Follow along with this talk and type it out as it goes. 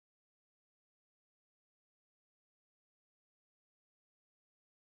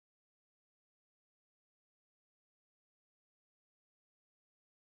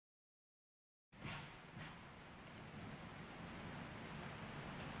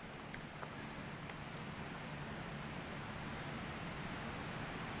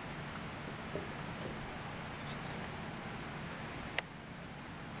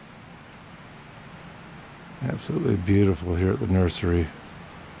Absolutely beautiful here at the nursery.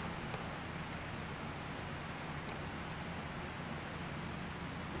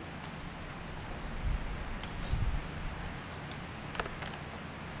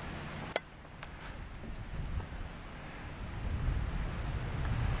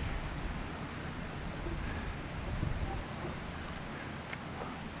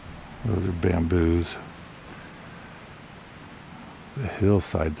 Those are bamboos. The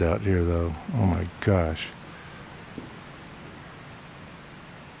hillsides out here though, oh my gosh.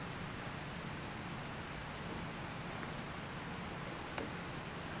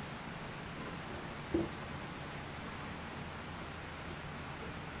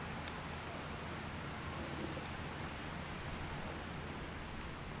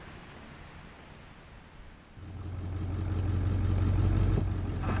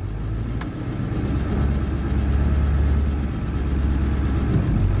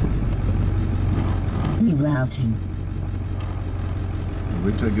 Rerouting.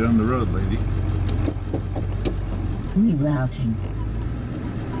 Wait till I get on the road, lady. Rerouting.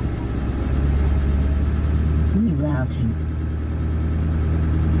 Rerouting.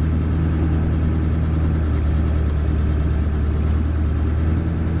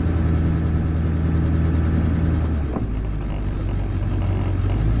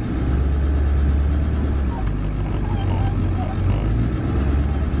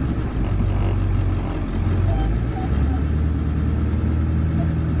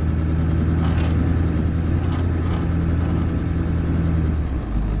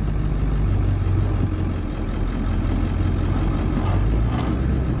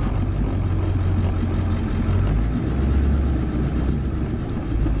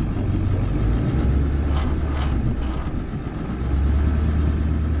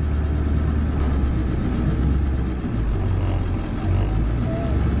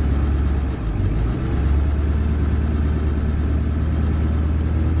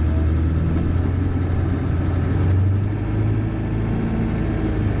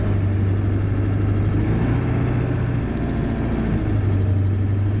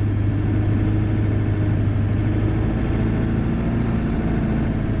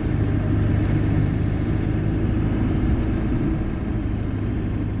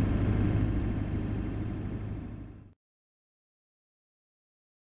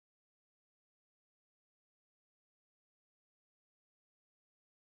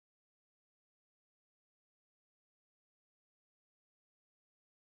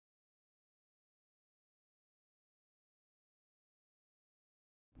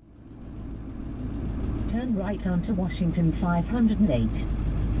 Turn right onto Washington 508.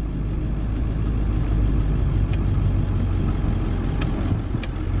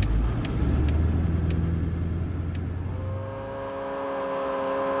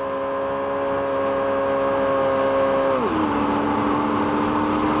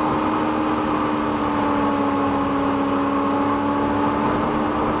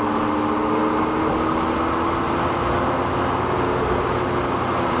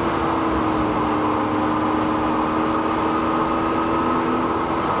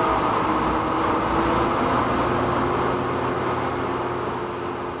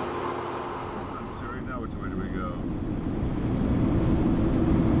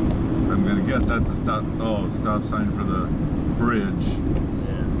 I guess that's a stop sign for the bridge.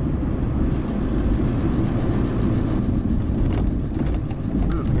 Yeah.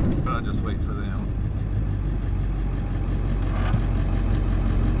 I'll just wait for them.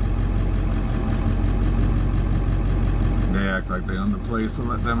 They act like they own the place, so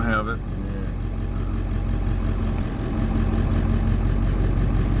let them have it.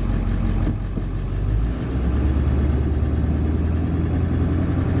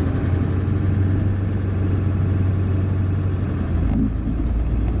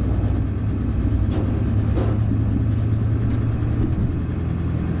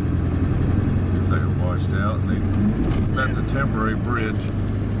 Out and that's a temporary bridge.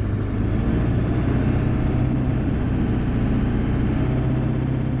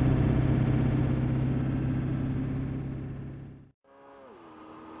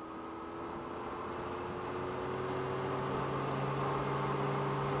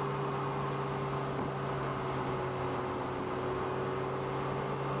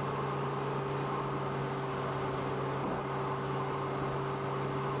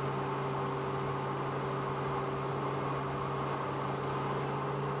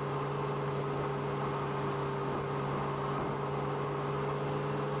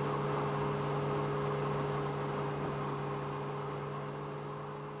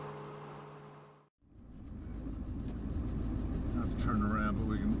 Turn around, but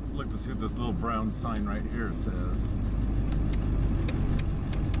we can look to see what this little brown sign right here says.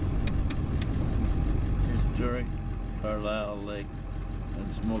 Historic Carlisle Lake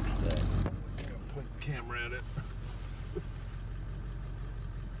and Smokestack. Gotta point the camera at it.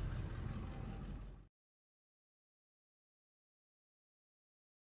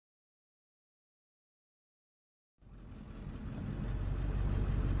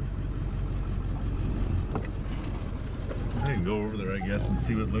 I can go over there, I guess, and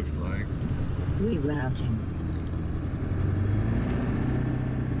see what it looks like. Rerouting.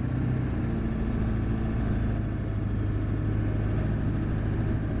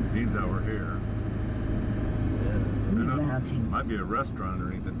 Means that we're here. Rerouting. Might be a restaurant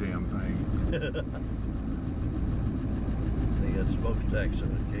underneath the damn thing. They got smokestacks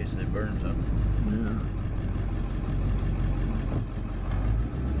in case they burn something. Yeah.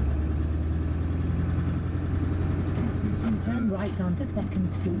 Turn right onto 2nd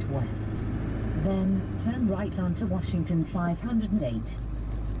Street West. Then, turn right onto Washington 508.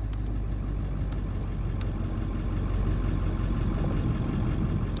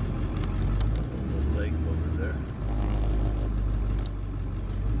 Little lake over there.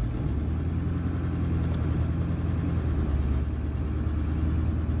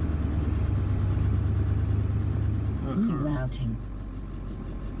 Rerouting.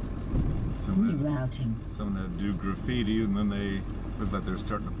 Rerouting. Someone had to do graffiti, and then they looked like they're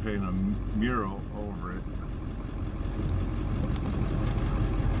starting to paint a mural over it.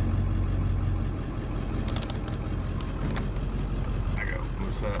 I go,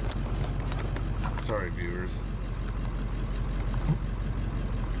 what's that? Sorry, viewers.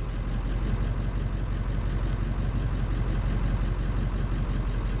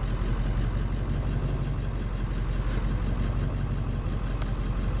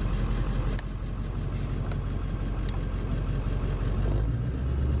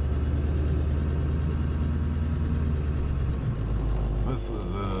 This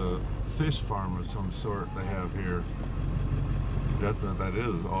is a fish farm of some sort they have here. 'Cause that's what that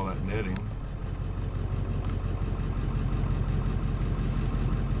is, all that netting.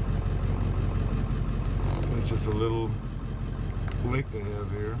 It's just a little lake they have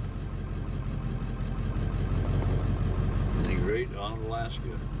here. The Great on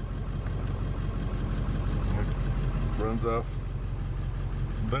Alaska. It runs off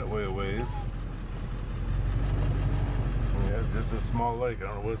that way a ways. Yeah, it's just a small lake. I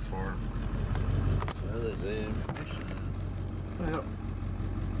don't know what it's for. Well, they fishing. Yep.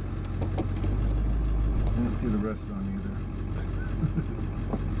 I didn't see the restaurant either.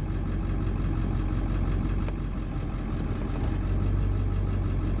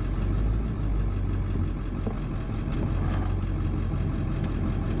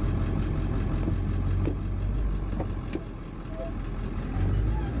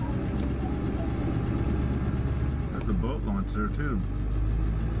 'That's a boat launcher too.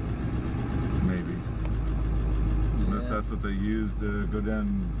 Maybe. Unless that's what they use to go down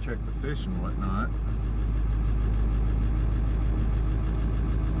and check the fish and whatnot.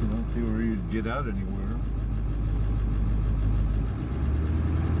 I don't see where you'd get out anywhere.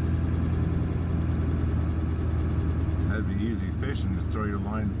 That'd be easy fishing. Just throw your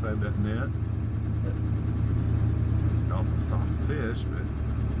line inside that net. Awful soft fish, but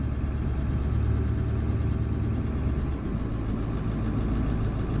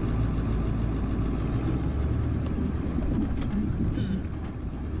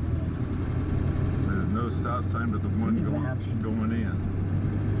so there's no stop sign but the one going in.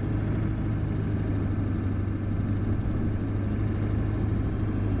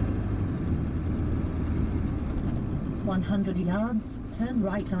 "100 yards, turn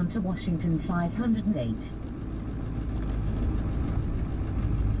right onto Washington 508.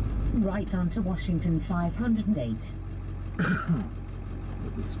 Right onto Washington 508.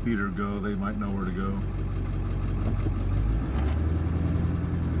 Let the speeder go, they might know where to go.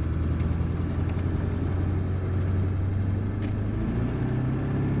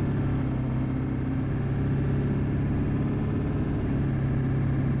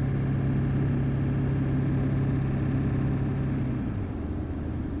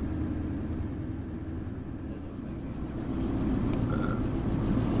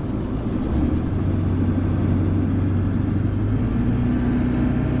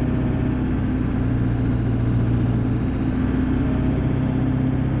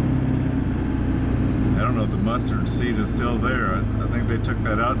 Mustard seed is still there. I think they took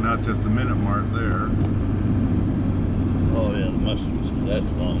that out, not just the minute mark there. Oh yeah, the mustard seed,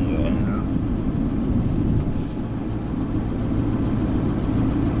 that's long gone. Yeah.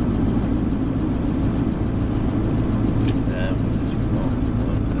 That one's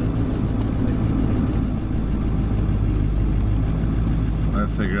gone.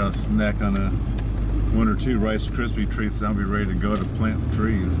 figure out a snack on a 1 or 2 Rice Krispie treats, and I'll be ready to go to plant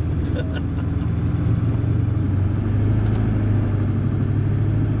trees.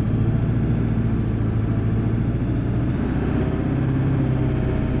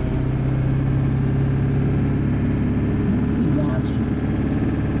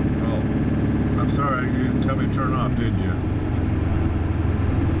 Oh, I'm sorry, you didn't tell me to turn off, did you?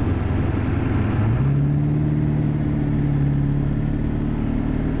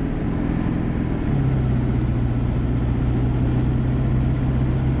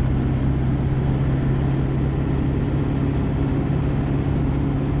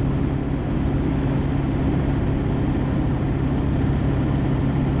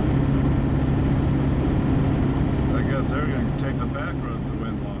 They're going to take the back roads to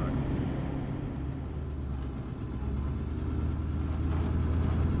Windlock.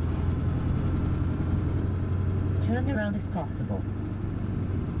 Turn around if possible.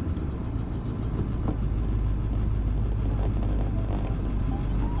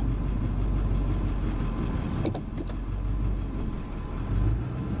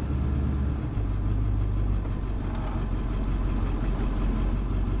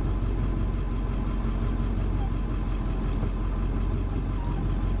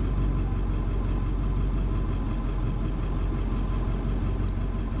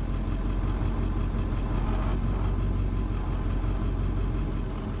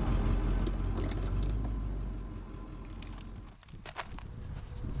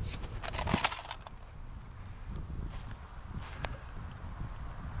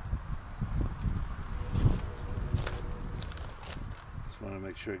 Just want to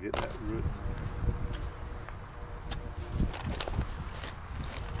make sure I get that root.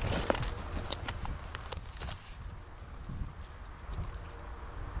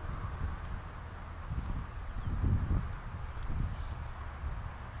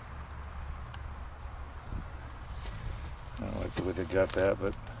 I don't like the way they got that,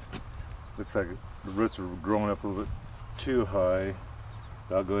 but looks like the roots are growing up a little bit too high.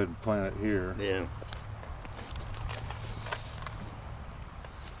 I'll go ahead and plant it here. Yeah.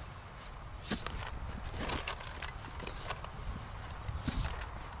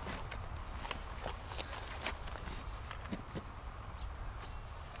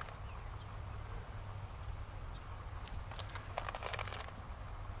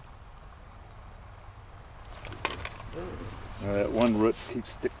 Now that one root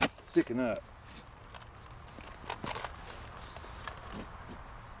keeps sticking up.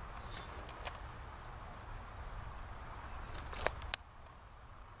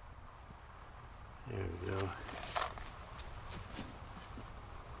 There we go.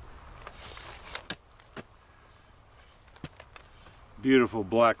 Beautiful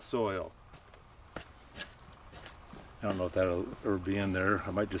black soil. I don't know if that'll ever be in there.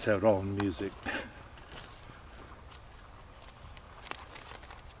 I might just have it all in music.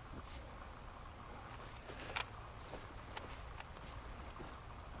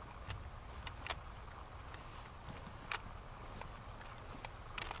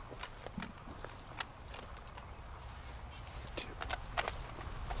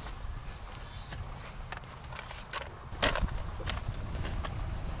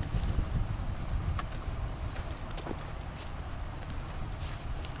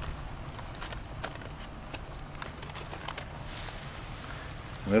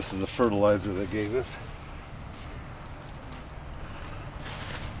 And this is the fertilizer they gave us.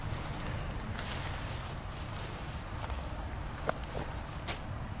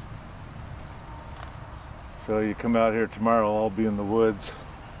 So you come out here tomorrow, I'll be in the woods.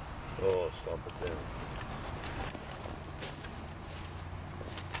 Oh, stop it there.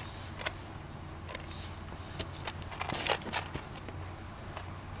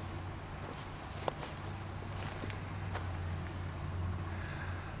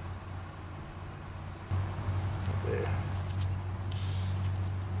 There.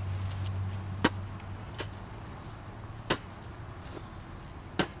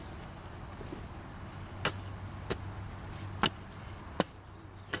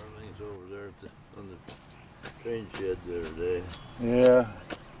 Starling's over there at on the train shed the other day. Yeah.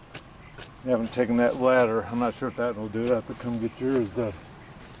 I haven't taken that ladder. I'm not sure if that will do it. I have to come get yours to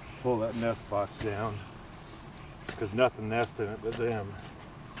pull that nest box down. Because nothing nests in it but them.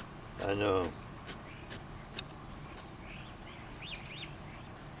 I know.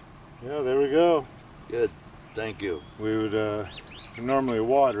 Yeah, there we go. Good. Thank you. We would normally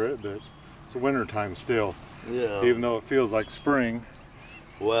water it, but it's winter time still. Yeah. Even though it feels like spring.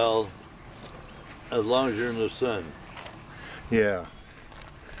 Well, as long as you're in the sun. Yeah.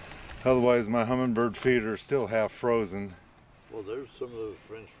 Otherwise, my hummingbird feeder is still half frozen. Well, there's some of those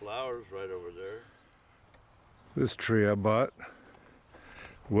French flowers right over there. This tree I bought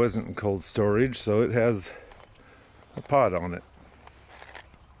wasn't in cold storage, so it has a pot on it.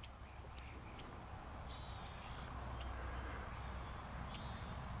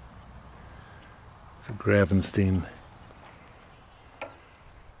 It's a Gravenstein.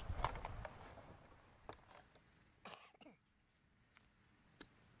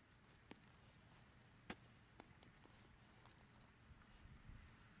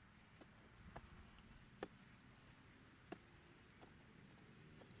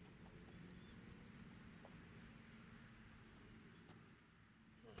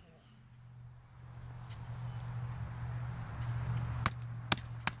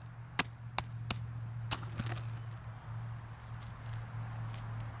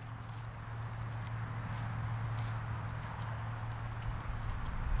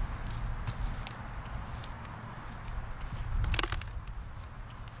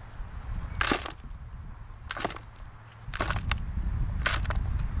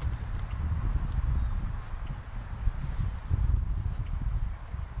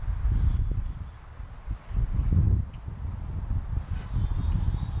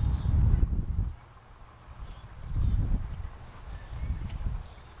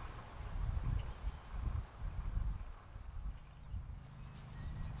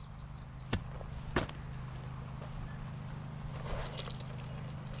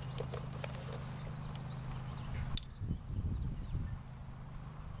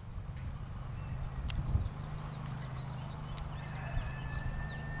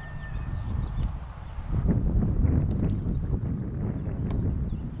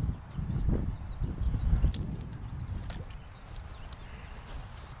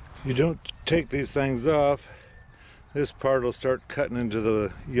 You don't take these things off, this part will start cutting into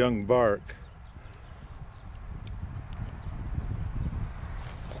the young bark.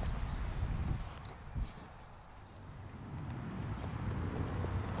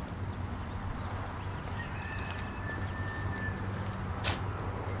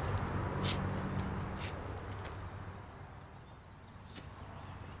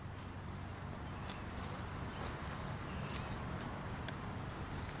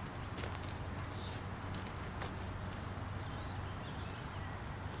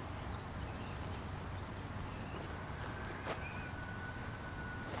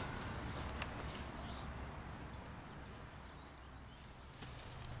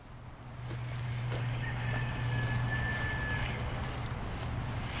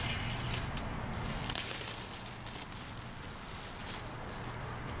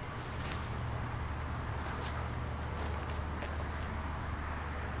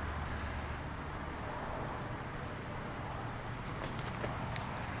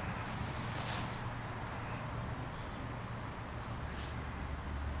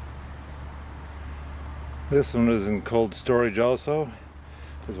 This one is in cold storage also,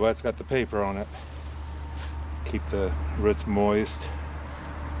 is why it's got the paper on it. Keep the roots moist.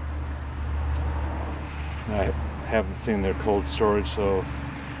 I haven't seen their cold storage, so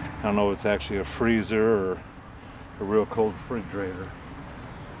I don't know if it's actually a freezer or a real cold refrigerator.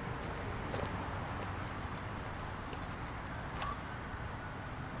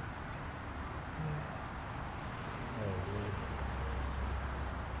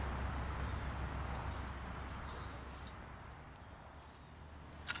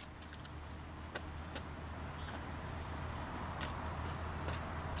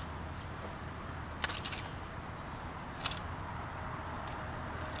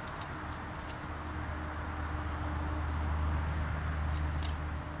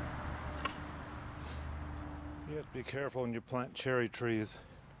 You have to be careful when you plant cherry trees.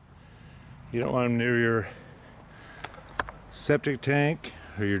 You don't want them near your septic tank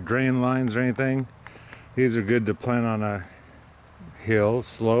or your drain lines or anything. These are good to plant on a hill,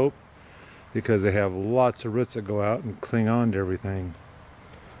 slope, because they have lots of roots that go out and cling on to everything.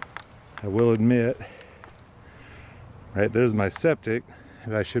 I will admit, right there's my septic,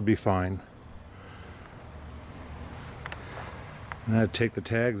 and I should be fine. And I'd take the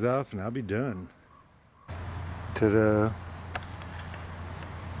tags off and I'll be done. Ta-da!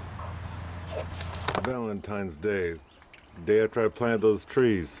 Valentine's Day, the day after I planted those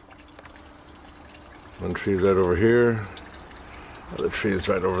trees. One tree's right over here, other tree's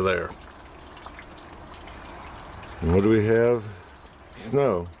right over there. And what do we have?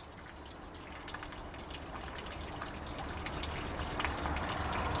 Snow.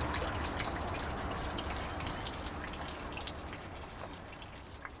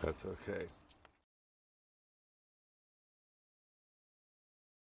 That's okay.